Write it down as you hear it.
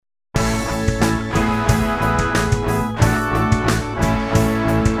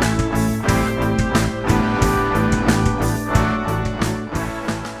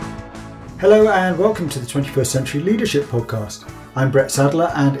Hello and welcome to the 21st Century Leadership Podcast. I'm Brett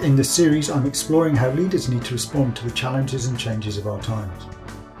Sadler, and in this series I'm exploring how leaders need to respond to the challenges and changes of our times.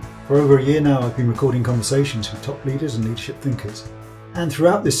 For over a year now I've been recording conversations with top leaders and leadership thinkers, and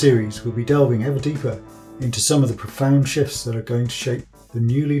throughout this series we'll be delving ever deeper into some of the profound shifts that are going to shape the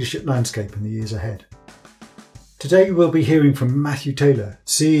new leadership landscape in the years ahead. Today we'll be hearing from Matthew Taylor,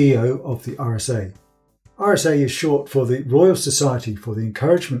 CEO of the RSA. RSA is short for the Royal Society for the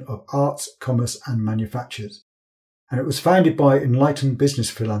Encouragement of Arts, Commerce and Manufactures, and it was founded by enlightened business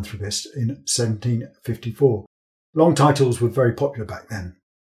philanthropists in 1754. Long titles were very popular back then.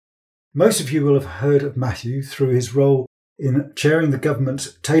 Most of you will have heard of Matthew through his role in chairing the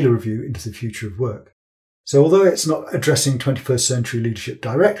government's Taylor Review into the Future of Work. So although it's not addressing 21st century leadership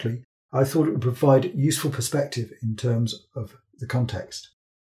directly, I thought it would provide useful perspective in terms of the context.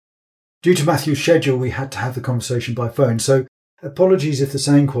 Due to Matthew's schedule, we had to have the conversation by phone, so apologies if the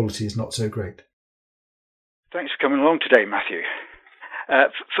sound quality is not so great. Thanks for coming along today, Matthew.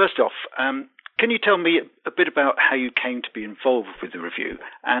 First off, can you tell me a bit about how you came to be involved with the review,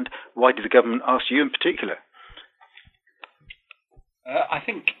 and why did the government ask you in particular? I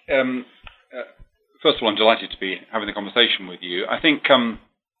think, first of all, I'm delighted to be having the conversation with you. I think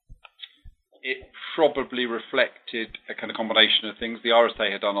it probably reflected a kind of combination of things. The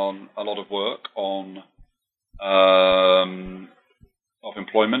RSA had done on a lot of work on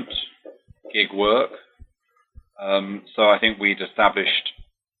self-employment, gig work. So I think we'd established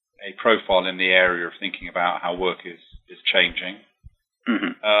a profile in the area of thinking about how work is changing.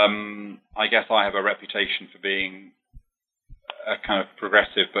 Mm-hmm. I guess I have a reputation for being a kind of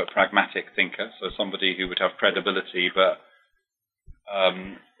progressive but pragmatic thinker, so somebody who would have credibility but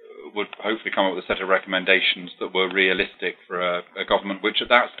would hopefully come up with a set of recommendations that were realistic for a government which at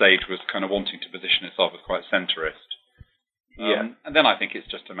that stage was kind of wanting to position itself as quite centrist. And then I think it's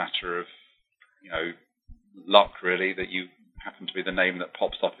just a matter of, luck really, that you happen to be the name that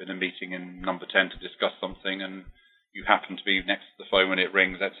pops up in a meeting in number 10 to discuss something, and you happen to be next to the phone when it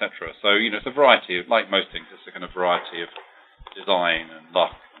rings, etc. So, it's a variety of, like most things, it's a kind of variety of design and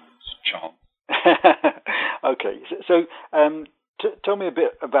luck and chance. Okay, so tell me a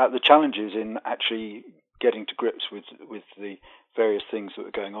bit about the challenges in actually getting to grips with the various things that were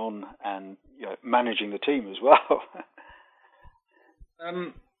going on and managing the team as well.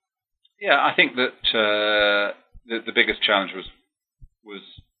 I think that the biggest challenge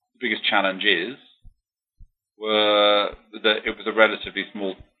were that it was a relatively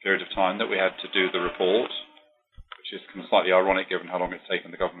small period of time that we had to do the report, which is kind of slightly ironic given how long it's taken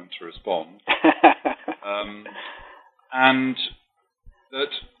the government to respond. And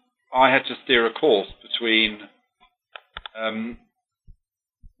that I had to steer a course between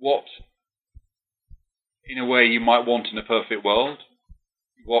what, in a way, you might want in a perfect world,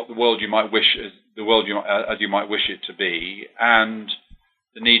 what the world you might wish as you might wish it to be, and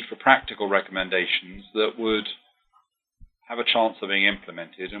the need for practical recommendations that would have a chance of being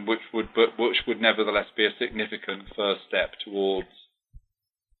implemented, and which would nevertheless be a significant first step towards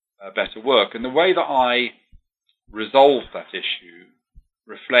better work. And the way that I resolved that issue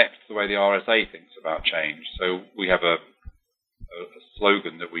reflects the way the RSA thinks about change. So we have a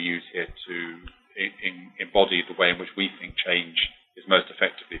slogan that we use here to embody the way in which we think change is most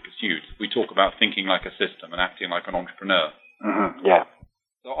effectively pursued. We talk about thinking like a system and acting like an entrepreneur. Mm-hmm. Yeah.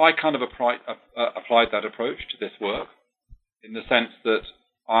 So I kind of applied that approach to this work in the sense that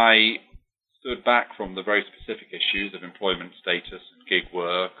I stood back from the very specific issues of employment status and gig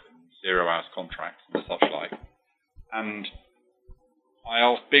work and 0-hours contracts and such like, and I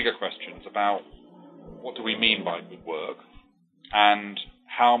asked bigger questions about what do we mean by good work, and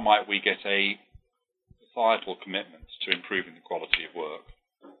how might we get a societal commitment to improving the quality of work.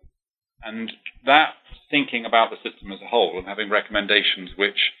 And that thinking about the system as a whole and having recommendations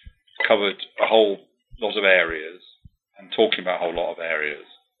which covered a whole lot of areas and talking about a whole lot of areas,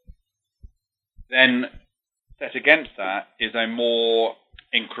 then set against that is a more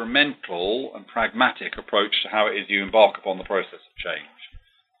incremental and pragmatic approach to how it is you embark upon the process of change.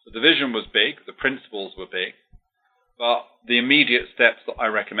 So the vision was big, the principles were big, but the immediate steps that I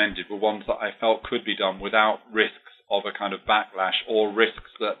recommended were ones that I felt could be done without risks of a kind of backlash or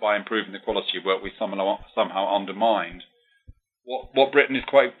risks that by improving the quality of work we somehow undermined what Britain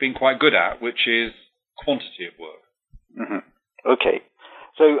has been quite good at, which is quantity of work. Mm-hmm. Okay.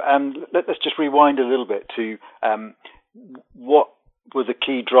 So let's just rewind a little bit to what were the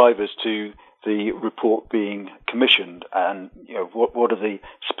key drivers to the report being commissioned, and what are the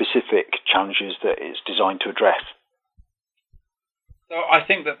specific challenges that it's designed to address? So I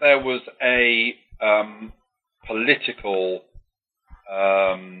think that there was a political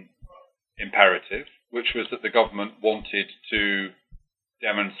imperative, which was that the government wanted to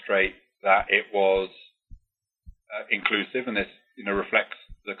demonstrate that it was inclusive, and this reflects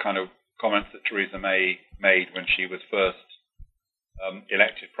the kind of comments that Theresa May made when she was first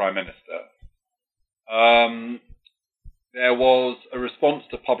elected Prime Minister. There was a response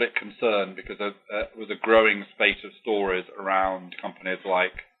to public concern because there was a growing spate of stories around companies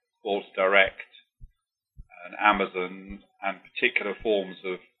like Sports Direct and Amazon and particular forms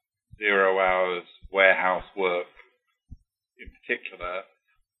of 0 hours warehouse work in particular,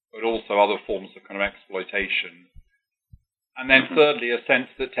 but also other forms of kind of exploitation. And then thirdly, a sense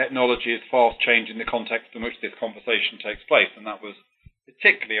that technology is fast changing the context in which this conversation takes place, and that was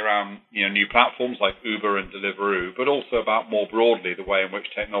particularly around new platforms like Uber and Deliveroo, but also about more broadly the way in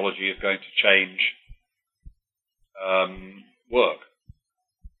which technology is going to change work.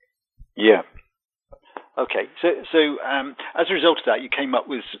 Yeah. Okay. So as a result of that, you came up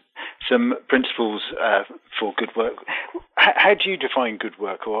with some principles for good work. How do you define good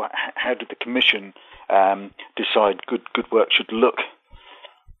work, or how did the Commission decide good work should look?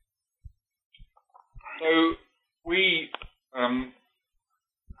 So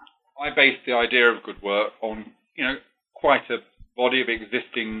I based the idea of good work on, quite a body of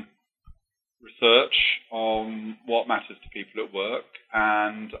existing research on what matters to people at work.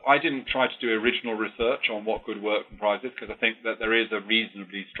 And I didn't try to do original research on what good work comprises, because I think that there is a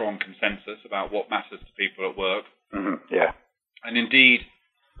reasonably strong consensus about what matters to people at work. Mm-hmm. Yeah. And indeed,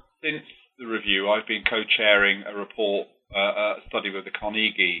 since the review, I've been co-chairing a report, a study with the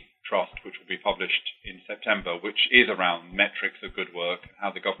Carnegie Trust, which will be published in September, which is around metrics of good work and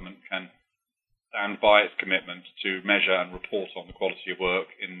how the government can stand by its commitment to measure and report on the quality of work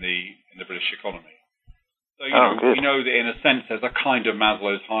in the British economy. So we know that in a sense there's a kind of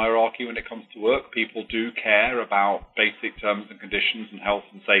Maslow's hierarchy when it comes to work. People do care about basic terms and conditions and health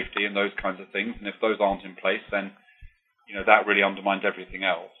and safety and those kinds of things, and if those aren't in place, then that really undermines everything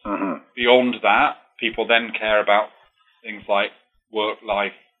else. Mm-hmm. Beyond that, people then care about things like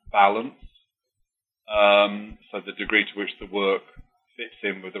work-life balance, so the degree to which the work fits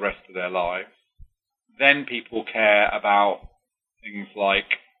in with the rest of their lives. Then people care about things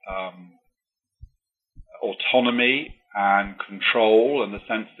like autonomy and control, and the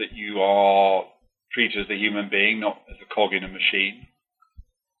sense that you are treated as a human being, not as a cog in a machine.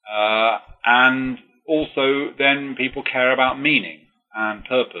 And also then people care about meaning and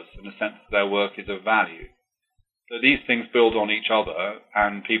purpose, in the sense that their work is of value. So these things build on each other,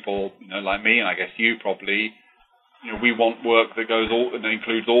 and people, like me, and I guess you probably, we want work that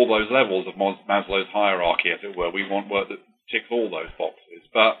includes all those levels of Maslow's hierarchy, as it were. We want work that ticks all those boxes.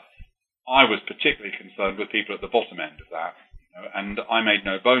 But I was particularly concerned with people at the bottom end of that, and I made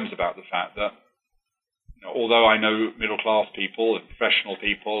no bones about the fact that, although I know middle-class people and professional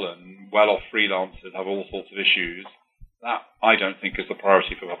people and well-off freelancers have all sorts of issues, that I don't think is the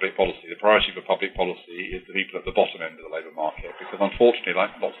priority for public policy. The priority for public policy is the people at the bottom end of the labour market, because unfortunately,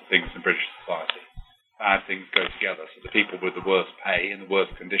 like lots of things in British society, bad things go together. So the people with the worst pay and the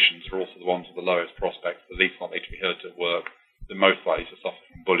worst conditions are also the ones with the lowest prospects, the least likely to be heard to work, the most likely to suffer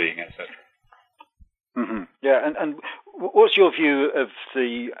from bullying, etc. Mm-hmm. Yeah, and what's your view of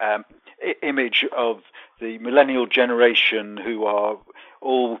the image of the millennial generation who are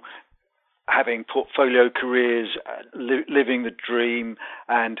all having portfolio careers, living the dream,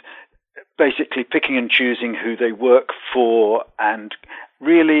 and basically picking and choosing who they work for, and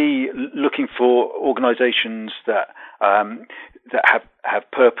really looking for organisations that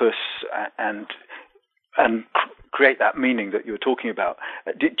have purpose and create that meaning that you were talking about?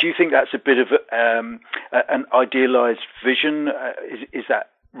 Do you think that's a bit of an idealised vision? Is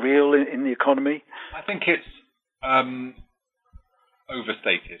that real in the economy? I think it's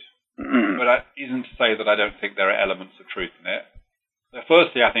overstated. Mm-hmm. But that isn't to say that I don't think there are elements of truth in it. So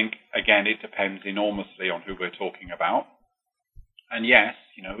firstly, I think, again, it depends enormously on who we're talking about. And yes,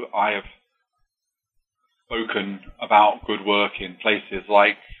 I have spoken about good work in places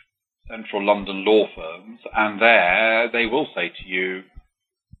like central London law firms, and there they will say to you,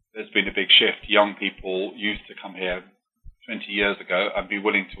 there's been a big shift. Young people used to come here 20 years ago and be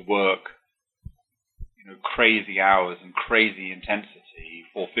willing to work crazy hours and crazy intensity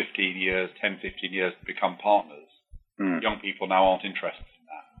for 15 years, 10, 15 years to become partners. Mm. Young people now aren't interested in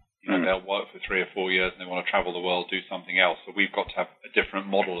that. They'll work for 3 or 4 years and they want to travel the world, do something else. So we've got to have a different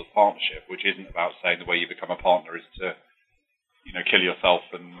model of partnership, which isn't about saying the way you become a partner is to, kill yourself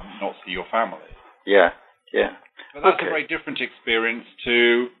and not see your family. Yeah. But that's a very different experience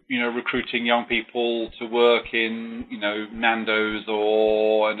to, recruiting young people to work in, Nando's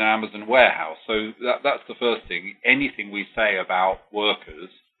or an Amazon warehouse. So that's the first thing. Anything we say about workers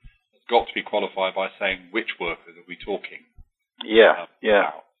has got to be qualified by saying which workers are we talking about.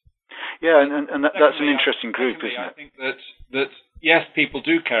 Yeah, and that's an interesting group, isn't it? I think that yes, people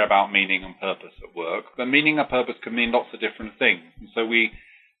do care about meaning and purpose at work, but meaning and purpose can mean lots of different things. And so we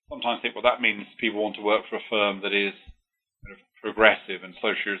sometimes think, well, that means people want to work for a firm that is kind of progressive and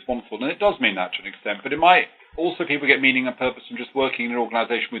socially responsible, and it does mean that to an extent, but it might also people get meaning and purpose from just working in an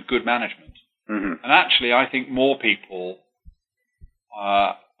organisation with good management. Mm-hmm. And actually, I think more people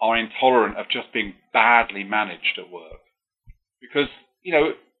are intolerant of just being badly managed at work. Because,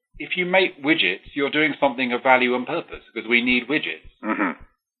 if you make widgets, you're doing something of value and purpose, because we need widgets. Mm-hmm.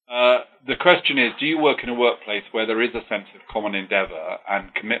 The question is, do you work in a workplace where there is a sense of common endeavour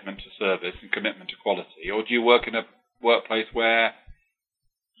and commitment to service and commitment to quality, or do you work in a workplace where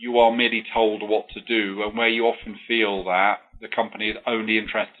you are merely told what to do and where you often feel that the company is only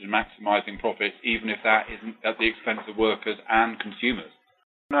interested in maximising profits, even if that isn't at the expense of workers and consumers?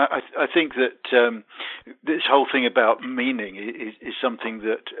 I think that this whole thing about meaning is something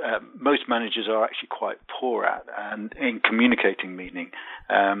that most managers are actually quite poor at, and in communicating meaning.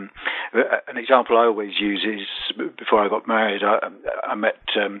 An example I always use is before I got married, I met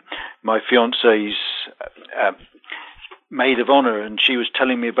my fiance's maid of honor, and she was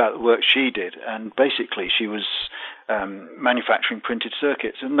telling me about the work she did, and basically she was manufacturing printed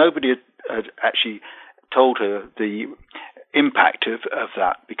circuits, and nobody had actually told her the impact of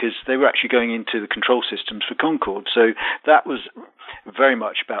that, because they were actually going into the control systems for Concorde. So that was very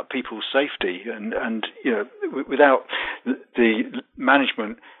much about people's safety, and without the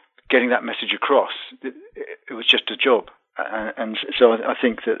management getting that message across, it was just a job. And so I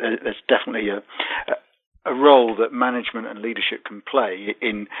think that there's definitely a role that management and leadership can play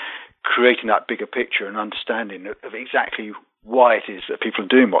in creating that bigger picture and understanding of exactly why it is that people are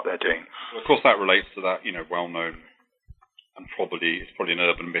doing what they're doing. Well, of course, that relates to that, well-known, and it's probably an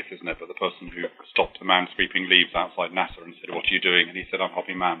urban myth, isn't it? But the person who stopped a man sweeping leaves outside NASA and said, "What are you doing?" And he said, "I'm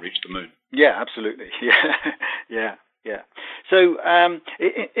helping man reach the moon." Yeah, absolutely. Yeah. So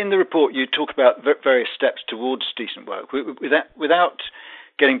in the report, you talk about various steps towards decent work. Without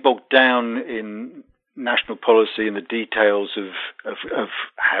getting bogged down in national policy and the details of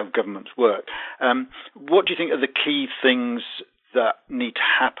how governments work, what do you think are the key things that need to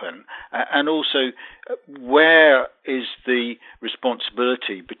happen, and also where is the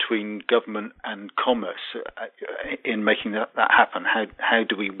responsibility between government and commerce in making that happen? How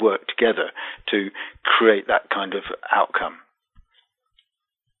do we work together to create that kind of outcome?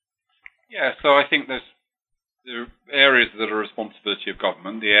 Yeah, so I think there's the areas that are responsibility of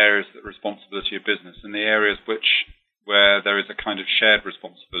government, the areas that are responsibility of business, and the areas where there is a kind of shared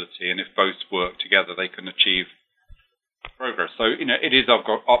responsibility, and if both work together, they can achieve progress. So, it is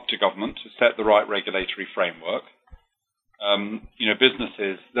up to government to set the right regulatory framework.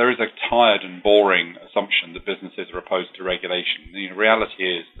 Businesses, there is a tired and boring assumption that businesses are opposed to regulation. The reality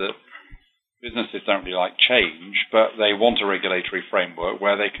is that businesses don't really like change, but they want a regulatory framework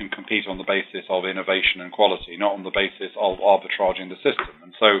where they can compete on the basis of innovation and quality, not on the basis of arbitraging the system.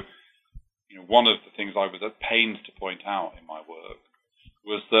 And so, one of the things I was at pains to point out in my work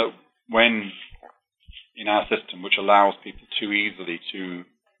was that when in our system, which allows people too easily to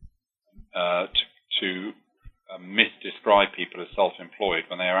misdescribe people as self-employed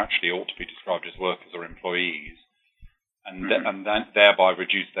when they actually ought to be described as workers or employees, and then thereby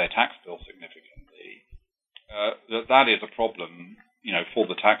reduce their tax bill significantly, that is a problem, for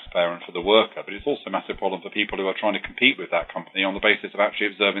the taxpayer and for the worker, but it's also a massive problem for people who are trying to compete with that company on the basis of actually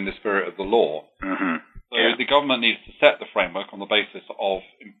observing the spirit of the law. Mm-hmm. So the government needs to set the framework on the basis of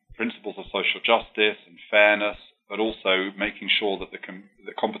principles of social justice and fairness, but also making sure that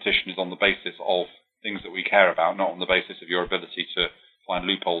the competition is on the basis of things that we care about, not on the basis of your ability to find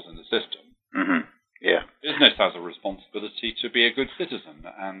loopholes in the system. Mm-hmm. Yeah. Business has a responsibility to be a good citizen,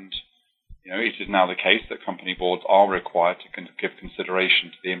 and it is now the case that company boards are required to give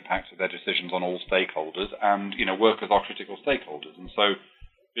consideration to the impact of their decisions on all stakeholders, and workers are critical stakeholders, and so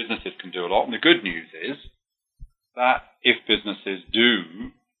businesses can do a lot. And the good news is that if businesses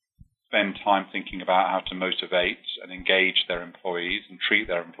do spend time thinking about how to motivate and engage their employees and treat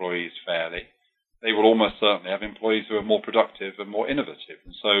their employees fairly, they will almost certainly have employees who are more productive and more innovative.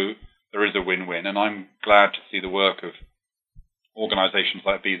 And so there is a win-win, and I'm glad to see the work of organisations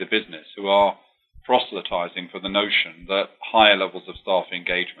like Be the Business, who are proselytising for the notion that higher levels of staff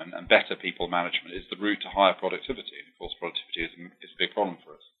engagement and better people management is the route to higher productivity. And of course, productivity is a big problem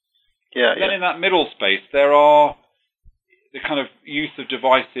for us. Yeah. Then in that middle space, there are the kind of use of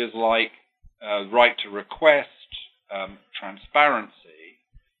devices like right to request, transparency,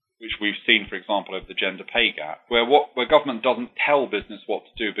 which we've seen, for example, over the gender pay gap, where government doesn't tell business what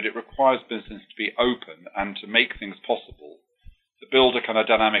to do, but it requires business to be open and to make things possible, to build a kind of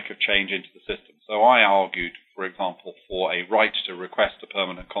dynamic of change into the system. So I argued, for example, for a right to request a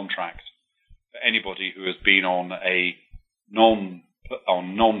permanent contract for anybody who has been on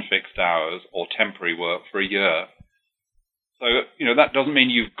non-fixed hours or temporary work for a year. So, that doesn't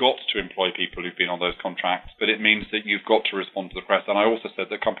mean you've got to employ people who've been on those contracts, but it means that you've got to respond to the request. And I also said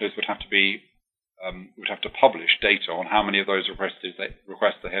that companies would have to publish data on how many of those requests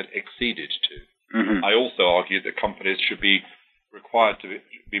they had exceeded to. Mm-hmm. I also argued that companies should be required to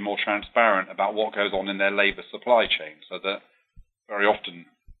be more transparent about what goes on in their labour supply chain, so that very often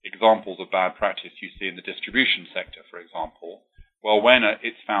examples of bad practice you see in the distribution sector, for example, well, when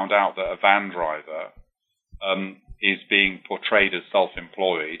it's found out that a van driver is being portrayed as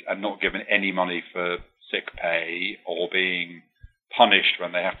self-employed and not given any money for sick pay, or being punished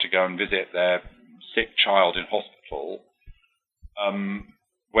when they have to go and visit their sick child in hospital,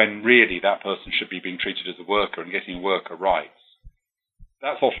 when really that person should be being treated as a worker and getting worker rights.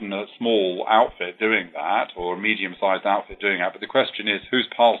 That's often a small outfit doing that, or a medium-sized outfit doing that, but the question is, whose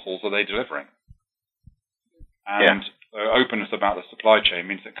parcels are they delivering? And openness about the supply chain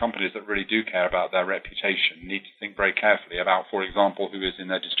means that companies that really do care about their reputation need to think very carefully about, for example, who is in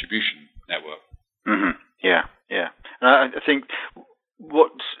their distribution network. Mm-hmm. Yeah. And I think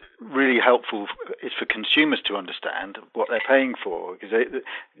what's really helpful is for consumers to understand what they're paying for, because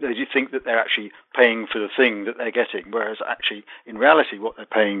they do think that they're actually paying for the thing that they're getting, whereas actually in reality what they're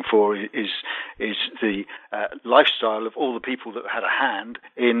paying for is the lifestyle of all the people that had a hand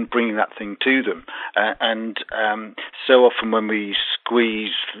in bringing that thing to them. And so often when we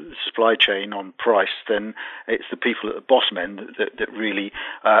squeeze the supply chain on price, then it's the people at the bottom end that really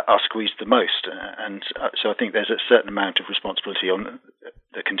are squeezed the most. And so I think there's a certain amount of responsibility on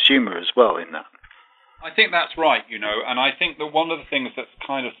the consumer as well in that. I think that's right, and I think that one of the things that's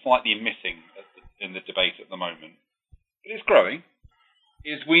kind of slightly missing in the debate at the moment, but it's growing,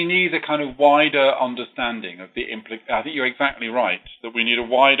 is we need a kind of wider understanding of the I think you're exactly right, that we need a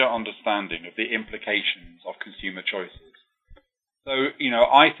wider understanding of the implications of consumer choices. So,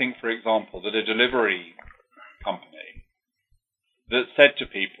 I think, for example, that a delivery company that said to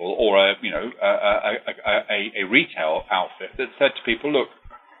people, or a retail outfit that said to people, look,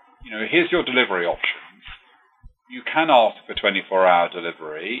 here's your delivery options. You can ask for 24-hour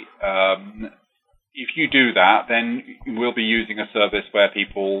delivery. If you do that, then we'll be using a service where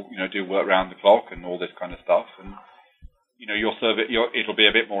people, do work round the clock and all this kind of stuff. And, your service, it'll be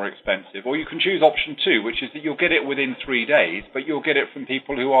a bit more expensive. Or you can choose option 2, which is that you'll get it within 3 days, but you'll get it from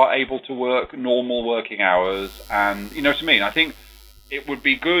people who are able to work normal working hours. And, what I mean? I think it would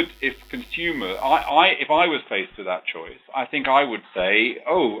be good if if I was faced with that choice, I think I would say,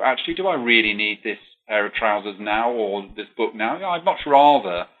 oh, actually, do I really need this pair of trousers now or this book now? I'd much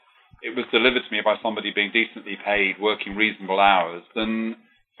rather it was delivered to me by somebody being decently paid, working reasonable hours, than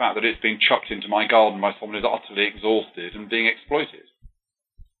the fact that it's being chucked into my garden by someone who's utterly exhausted and being exploited.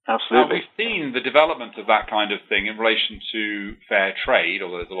 Absolutely. Now, we've seen the development of that kind of thing in relation to fair trade,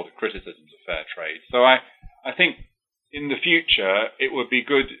 although there's a lot of criticisms of fair trade. So I think in the future, it would be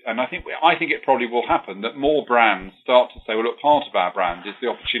good, and I think it probably will happen, that more brands start to say, well, look, part of our brand is the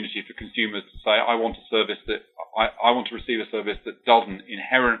opportunity for consumers to say, I want to receive a service that doesn't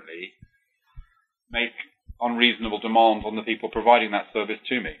inherently make unreasonable demands on the people providing that service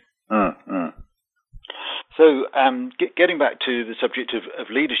to me. Mm-hmm. So, getting back to the subject of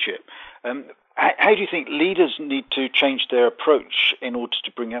leadership, how do you think leaders need to change their approach in order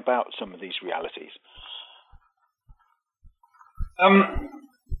to bring about some of these realities?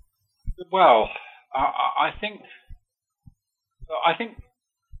 Well, I think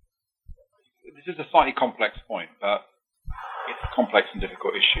this is a slightly complex point, but it's a complex and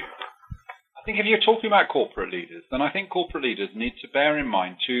difficult issue. I think if you're talking about corporate leaders, then I think corporate leaders need to bear in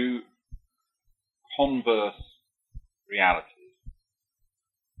mind two converse realities.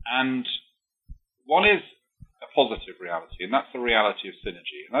 And one is a positive reality, and that's the reality of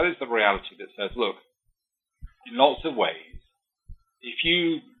synergy. And that is the reality that says, look, in lots of ways, if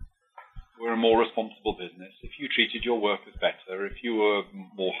you were a more responsible business, if you treated your workers better, if you were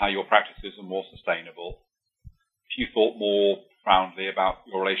how your practices were more sustainable, if you thought more profoundly about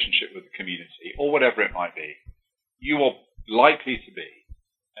your relationship with the community, or whatever it might be, you are likely to be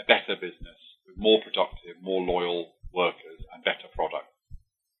a better business with more productive, more loyal workers and better products.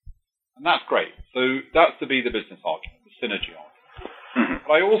 And that's great. So that's to be the business argument, the synergy argument.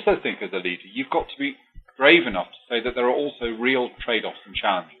 But I also think as a leader, you've got to be brave enough to say that there are also real trade-offs and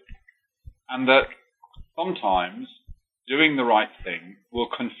challenges, and that sometimes doing the right thing will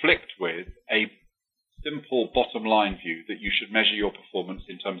conflict with a simple bottom line view that you should measure your performance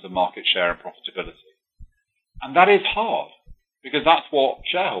in terms of market share and profitability. And that is hard, because that's what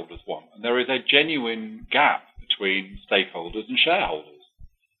shareholders want. And there is a genuine gap between stakeholders and shareholders.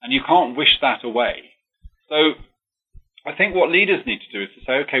 And you can't wish that away. So I think what leaders need to do is to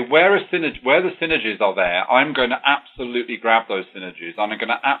say, okay, where the synergies are there, I'm going to absolutely grab those synergies. I'm going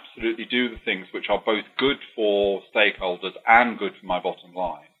to absolutely do the things which are both good for stakeholders and good for my bottom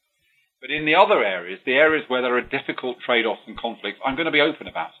line. But in the other areas, the areas where there are difficult trade-offs and conflicts, I'm going to be open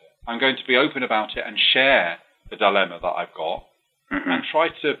about it. I'm going to be open about it and share the dilemma that I've got, and try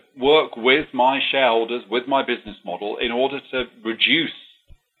to work with my shareholders, with my business model, in order to reduce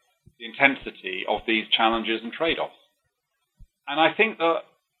the intensity of these challenges and trade-offs. And I think that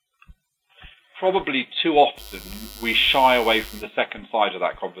probably too often we shy away from the second side of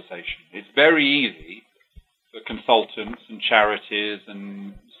that conversation. It's very easy for consultants and charities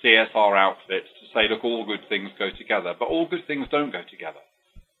and CSR outfits to say, look, all good things go together, but all good things don't go together.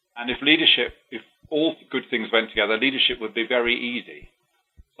 And if all good things went together, leadership would be very easy.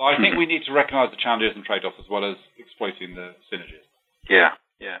 So I think we need to recognise the challenges and trade-offs as well as exploiting the synergies. Yeah.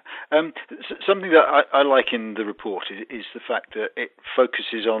 Something that I like in the report is the fact that it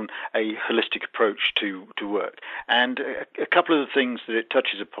focuses on a holistic approach to work. And a couple of the things that it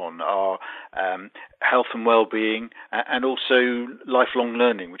touches upon are health and well-being, and also lifelong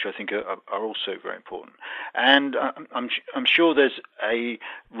learning, which I think are also very important. And I'm sure there's a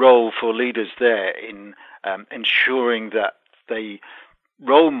role for leaders there in ensuring that they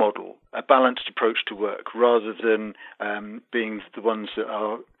role model a balanced approach to work, rather than being the ones that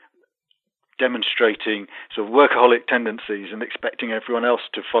are demonstrating sort of workaholic tendencies and expecting everyone else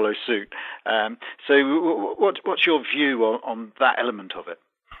to follow suit. So what's your view on that element of it?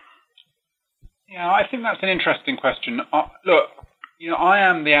 Yeah, I think that's an interesting question. Look, I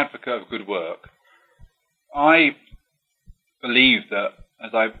am the advocate of good work. I believe that,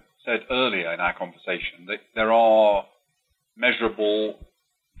 as I said earlier in our conversation, that there are measurable,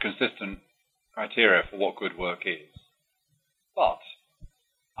 consistent criteria for what good work is. But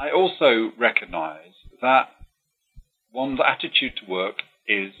I also recognise that one's attitude to work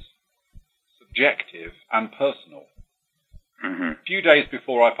is subjective and personal. A few days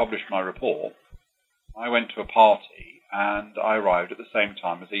before I published my report, I went to a party and I arrived at the same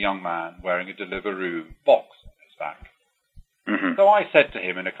time as a young man wearing a Deliveroo box on his back. So I said to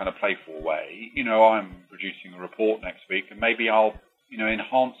him in a kind of playful way, I'm producing a report next week and maybe I'll,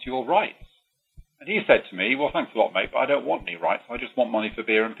 enhance your rights. And he said to me, well, thanks a lot, mate, but I don't want any rights. I just want money for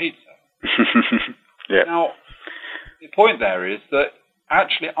beer and pizza. Yeah. Now, the point there is that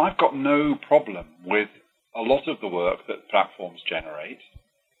actually I've got no problem with a lot of the work that platforms generate.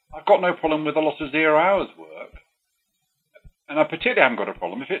 I've got no problem with a lot of 0 hours work. And I particularly haven't got a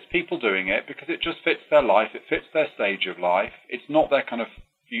problem if it's people doing it because it just fits their life, it fits their stage of life. It's not their kind of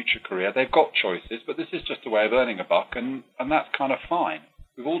future career. They've got choices, but this is just a way of earning a buck, and that's kind of fine.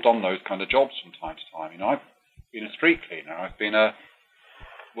 We've all done those kind of jobs from time to time. I've been a street cleaner. I've been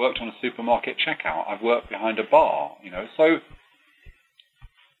worked on a supermarket checkout. I've worked behind a bar. So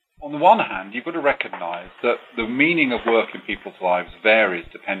on the one hand, you've got to recognise that the meaning of work in people's lives varies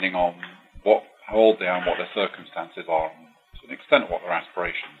depending on how old they are and what their circumstances are, and to an extent what their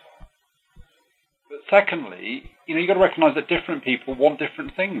aspirations are. But secondly, you've got to recognise that different people want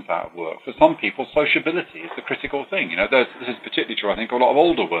different things out of work. For some people, sociability is the critical thing. This is particularly true, I think, of a lot of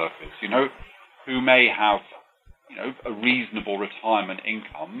older workers, who may have, a reasonable retirement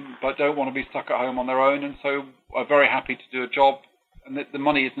income, but don't want to be stuck at home on their own, and so are very happy to do a job, and the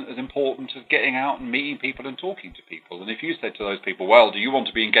money isn't as important as getting out and meeting people and talking to people. And if you said to those people, well, do you want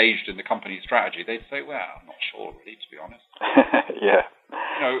to be engaged in the company's strategy? They'd say, well, I'm not sure, really, to be honest. Yeah.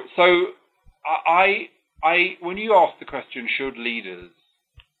 So when you ask the question, should leaders,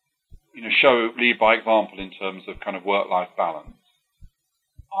 lead by example in terms of kind of work-life balance,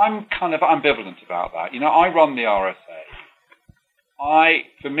 I'm kind of ambivalent about that. I run the RSA.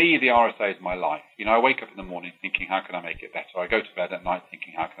 For me, the RSA is my life. I wake up in the morning thinking, how can I make it better? I go to bed at night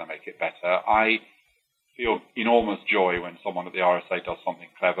thinking, how can I make it better? I feel enormous joy when someone at the RSA does something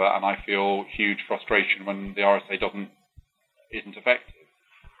clever, and I feel huge frustration when the RSA isn't effective.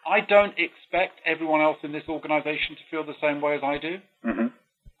 I don't expect everyone else in this organisation to feel the same way as I do,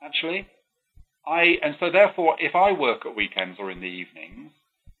 actually. And so therefore, if I work at weekends or in the evenings,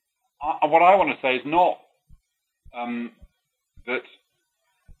 what I want to say is not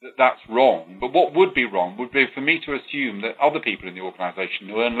that's wrong, but what would be wrong would be for me to assume that other people in the organisation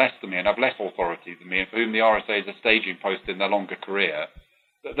who earn less than me and have less authority than me, and for whom the RSA is a staging post in their longer career,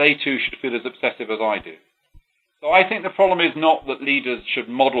 that they too should feel as obsessive as I do. So I think the problem is not that leaders should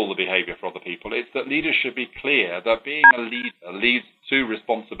model the behaviour for other people. It's that leaders should be clear that being a leader leads to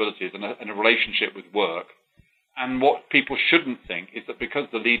responsibilities and a relationship with work. And what people shouldn't think is that because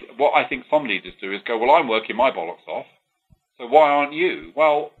what I think some leaders do is go, well, I'm working my bollocks off, so why aren't you?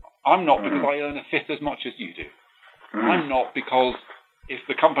 Well, I'm not because I earn a fifth as much as you do. I'm not because if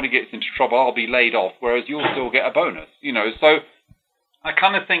the company gets into trouble, I'll be laid off, whereas you'll still get a bonus. So I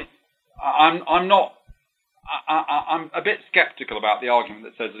kind of think I'm a bit sceptical about the argument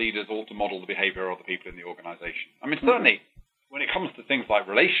that says leaders ought to model the behaviour of other people in the organisation. I mean, certainly when it comes to things like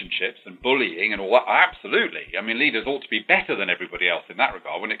relationships and bullying and all that, absolutely. I mean, leaders ought to be better than everybody else in that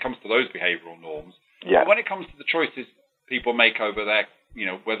regard when it comes to those behavioural norms. Yeah. But when it comes to the choices people make over their,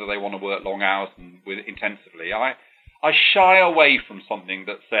 whether they want to work long hours and intensively, I shy away from something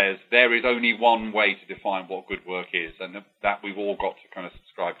that says there is only one way to define what good work is, and that we've all got to kind of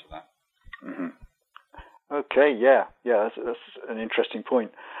subscribe to that. Mm-hmm. Okay, yeah, that's an interesting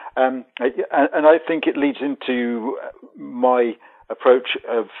point. And I think it leads into my approach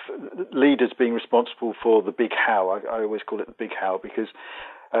of leaders being responsible for the big how. I always call it the big how because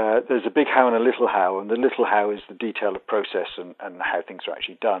there's a big how and a little how, and the little how is the detail of process and how things are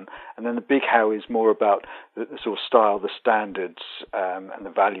actually done. And then the big how is more about the sort of style, the standards, and the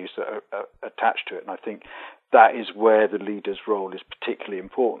values that are attached to it. And I think that is where the leader's role is particularly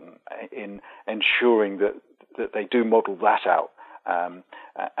important in ensuring that they do model that out.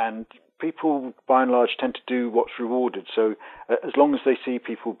 And people, by and large, tend to do what's rewarded. So as long as they see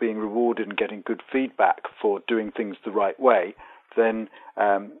people being rewarded and getting good feedback for doing things the right way, then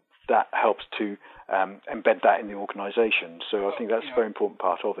that helps to embed that in the organisation. So I think that's a very important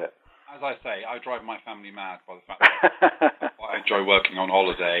part of it. As I say, I drive my family mad by the fact that I enjoy working on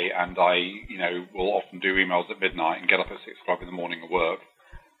holiday, and I, will often do emails at midnight and get up at 6 o'clock in the morning and work.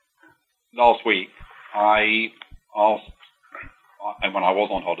 Last week, I asked, and when I was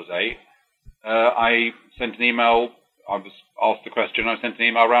on holiday, I sent an email. I was asked the question. I sent an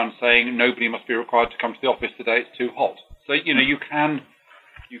email around saying nobody must be required to come to the office today. It's too hot. So you can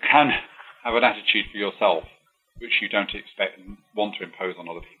have an attitude for yourself which you don't expect and want to impose on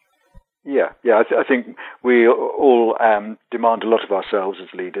other people. Yeah. I think we all demand a lot of ourselves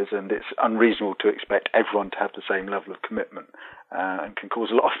as leaders, and it's unreasonable to expect everyone to have the same level of commitment, and can cause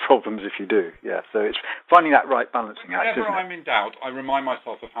a lot of problems if you do. Yeah, so it's finding that right balancing act. Whenever I'm in doubt, I remind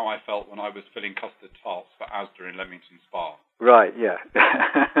myself of how I felt when I was filling custard tarts for Asda in Leamington Spa. Right. Yeah.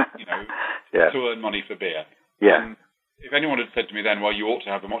 To earn money for beer. Yeah. And if anyone had said to me then, well, you ought to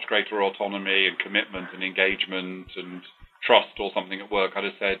have a much greater autonomy and commitment and engagement and trust or something at work, I'd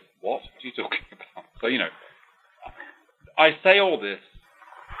have said, what are you talking about? So, I say all this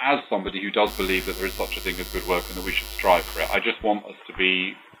as somebody who does believe that there is such a thing as good work and that we should strive for it. I just want us to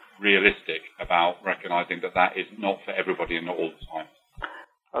be realistic about recognising that that is not for everybody and not all the time.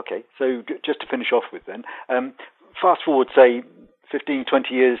 Okay, so just to finish off with then, fast forward, say, 15,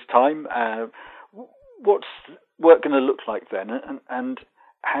 20 years' time, what's work going to look like then, and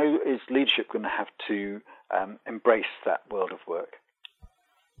how is leadership going to have to embrace that world of work?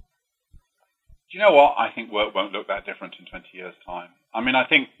 Do you know what? I think work won't look that different in 20 years' time. I mean, I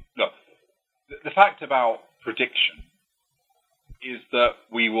think, look, the fact about prediction is that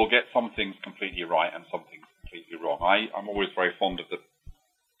we will get some things completely right and some things completely wrong. I'm always very fond of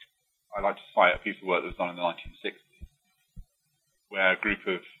I like to cite a piece of work that was done in the 1960s, where a group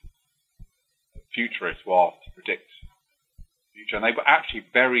of futurists were asked to predict the future, and they were actually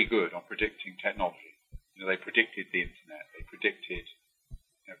very good on predicting technology. They predicted the internet. They predicted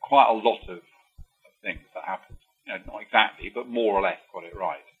quite a lot of things that happened. Not exactly, but more or less got it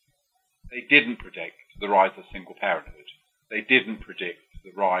right. They didn't predict the rise of single parenthood. They didn't predict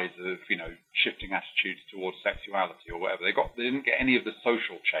the rise of, shifting attitudes towards sexuality or whatever. They didn't get any of the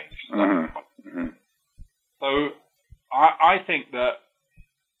social change. So I think that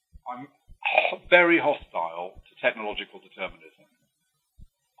I'm very hostile to technological determinism.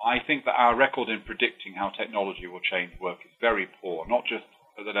 I think that our record in predicting how technology will change work is very poor, not just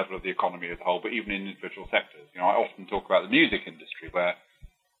at the level of the economy as a whole, but even in individual sectors. I often talk about the music industry, where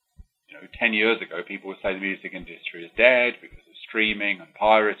 10 years ago people would say the music industry is dead because of streaming and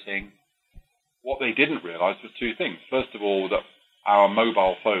pirating. What they didn't realise was two things. First of all, that our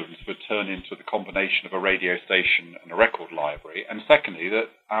mobile phones would turn into the combination of a radio station and a record library, and secondly, that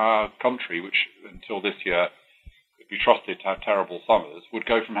our country, which until this year could be trusted to have terrible summers, would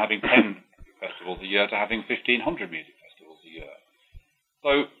go from having 10 festivals a year to having 1,500 music festivals a year.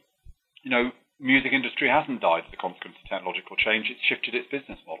 So, music industry hasn't died as a consequence of technological change. It's shifted its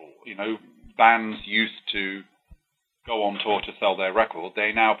business model. Bands used to go on tour to sell their record.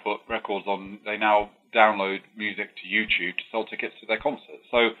 They now put records on. They now download music to YouTube to sell tickets to their concerts.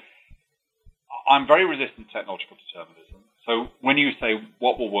 So I'm very resistant to technological determinism. So when you say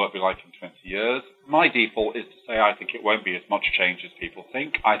what will work be like in 20 years, my default is to say I think it won't be as much change as people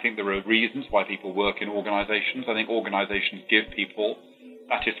think. I think there are reasons why people work in organizations. I think organizations give people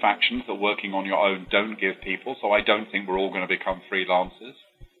satisfactions that working on your own don't give people. So I don't think we're all going to become freelancers.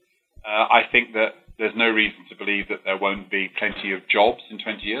 I think that there's no reason to believe that there won't be plenty of jobs in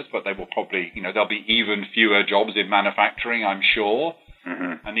 20 years, but they will probably, there'll be even fewer jobs in manufacturing, I'm sure,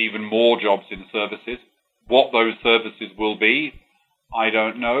 and even more jobs in services. What those services will be, I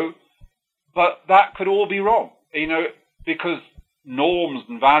don't know. But that could all be wrong, because norms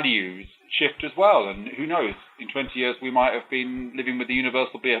and values shift as well. And who knows, in 20 years we might have been living with the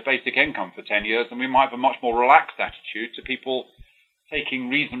universal basic income for 10 years, and we might have a much more relaxed attitude to people taking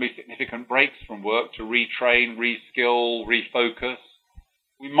reasonably significant breaks from work to retrain, reskill, refocus.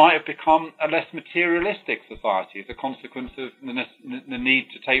 We might have become a less materialistic society as a consequence of the need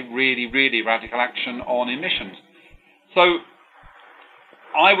to take really, really radical action on emissions. So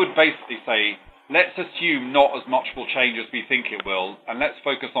I would basically say, let's assume not as much will change as we think it will, and let's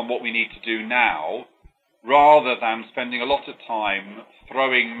focus on what we need to do now, rather than spending a lot of time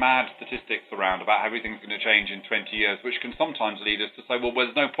throwing mad statistics around about how everything's going to change in 20 years, which can sometimes lead us to say, well,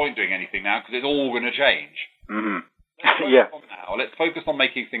 there's no point doing anything now because it's all going to change. Let's focus on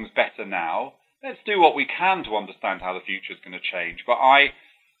making things better now. Let's do what we can to understand how the future is going to change. But I'll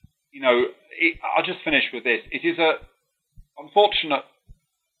just finish with this. It is a unfortunate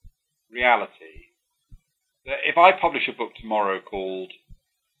reality that if I publish a book tomorrow called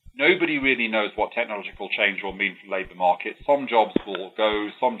Nobody Really Knows What Technological Change Will Mean for the Labour Market, some jobs will go,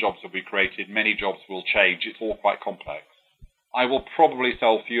 some jobs will be created, many jobs will change, it's all quite complex, I will probably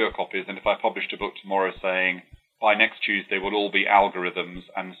sell fewer copies than if I published a book tomorrow saying, by next Tuesday will all be algorithms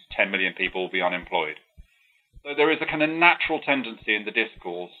and 10 million people will be unemployed. So there is a kind of natural tendency in the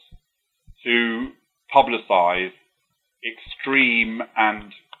discourse to publicise extreme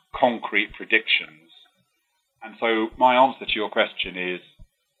and concrete predictions. And so my answer to your question is,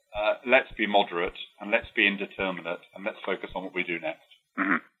 let's be moderate and let's be indeterminate and let's focus on what we do next.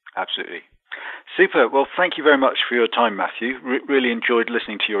 Absolutely. Super. Well, thank you very much for your time, Matthew. Really enjoyed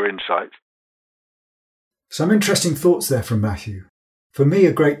listening to your insights. Some interesting thoughts there from Matthew. For me,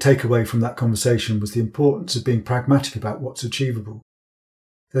 a great takeaway from that conversation was the importance of being pragmatic about what's achievable.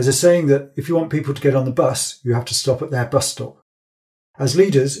 There's a saying that if you want people to get on the bus, you have to stop at their bus stop. As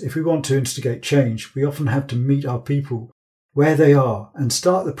leaders, if we want to instigate change, we often have to meet our people where they are and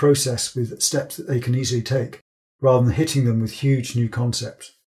start the process with steps that they can easily take, rather than hitting them with huge new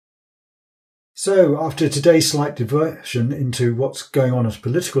concepts. So, after today's slight diversion into what's going on at a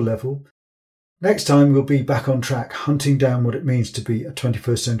political level, next time we'll be back on track hunting down what it means to be a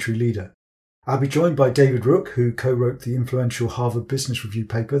 21st century leader. I'll be joined by David Rook, who co-wrote the influential Harvard Business Review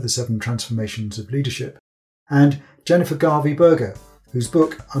paper, The 7 Transformations of Leadership, and Jennifer Garvey-Berger, whose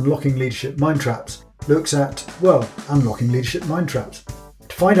book, Unlocking Leadership Mind Traps, looks at, unlocking leadership mind traps.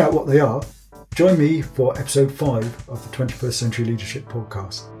 To find out what they are, join me for episode 5 of the 21st Century Leadership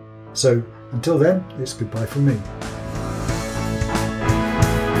podcast. So, until then, it's goodbye from me.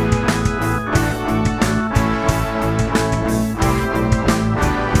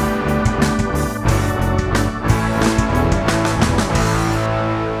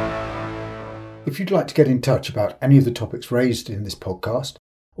 If you'd like to get in touch about any of the topics raised in this podcast,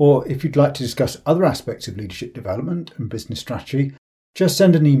 or if you'd like to discuss other aspects of leadership development and business strategy, just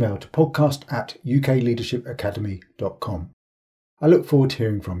send an email to podcast@ukleadershipacademy.com. I look forward to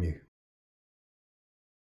hearing from you.